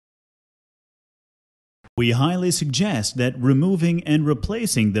We highly suggest that removing and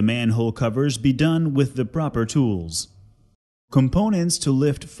replacing the manhole covers be done with the proper tools. Components to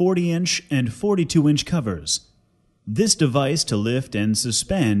lift 40-inch and 42-inch covers. This device to lift and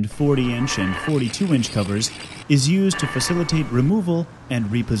suspend 40-inch and 42-inch covers is used to facilitate removal and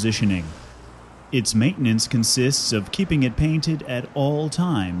repositioning. Its maintenance consists of keeping it painted at all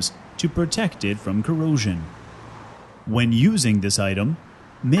times to protect it from corrosion. When using this item,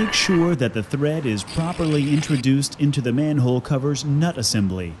 make sure that the thread is properly introduced into the manhole cover's nut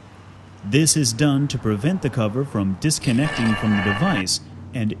assembly. This is done to prevent the cover from disconnecting from the device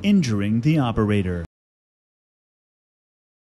and injuring the operator.